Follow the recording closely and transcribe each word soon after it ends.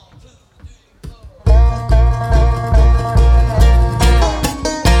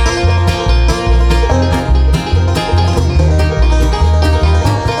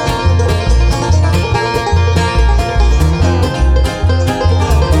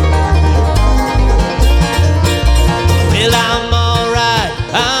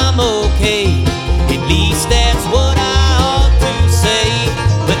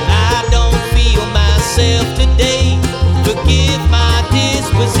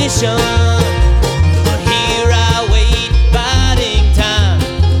condition. But here I wait, biding time,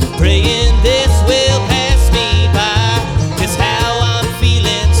 praying this will pass me by. 'Cause how I'm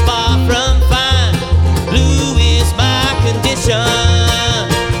feeling's far from fine. Blue is my condition.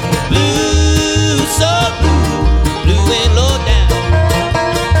 Blue, so blue, blue and low down.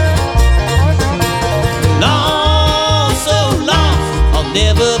 Lost, so lost, I'll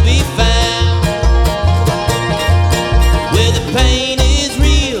never be found. Where the pain is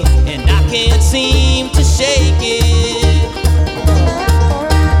real and I can't seem to shake it.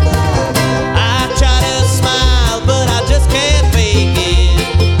 I try to smile, but I just can't fake it.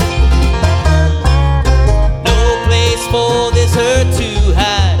 No place for this hurt to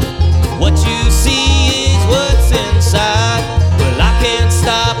hide. What you see is what's inside. Well, I can't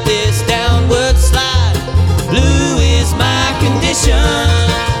stop this downward slide. Blue is my condition.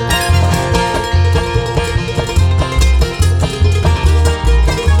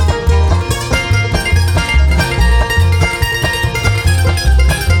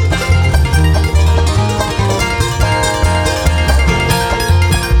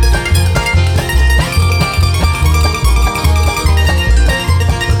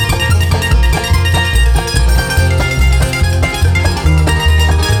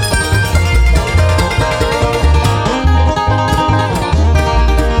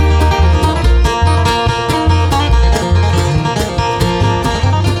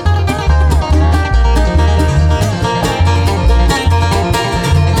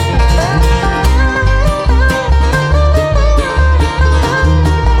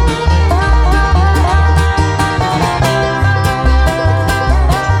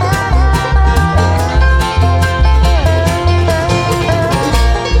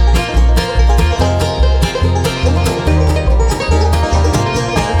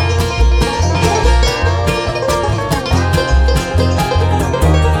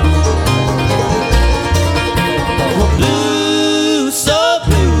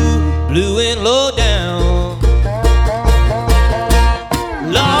 Blue and low down.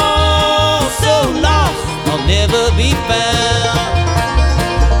 Lost, so lost, I'll never be found.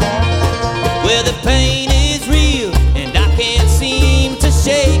 Where the pain is real and I can't seem to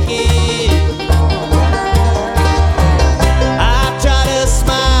shake it. I try to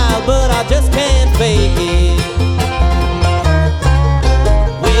smile, but I just can't fake it.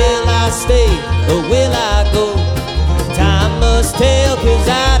 Will I stay or will I go? Time must tell, 'cause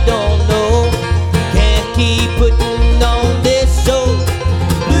I don't know. Can't keep putting on this show.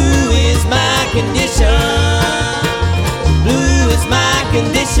 Blue is my condition. Blue is my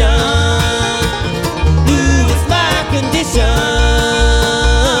condition. Blue is my condition.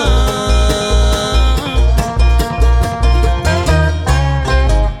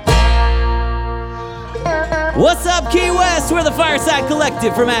 What's up, Key West? We're the Fireside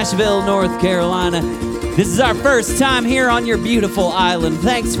Collective from Asheville, North Carolina. This is our first time here on your beautiful island.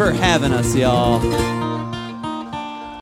 Thanks for having us, y'all.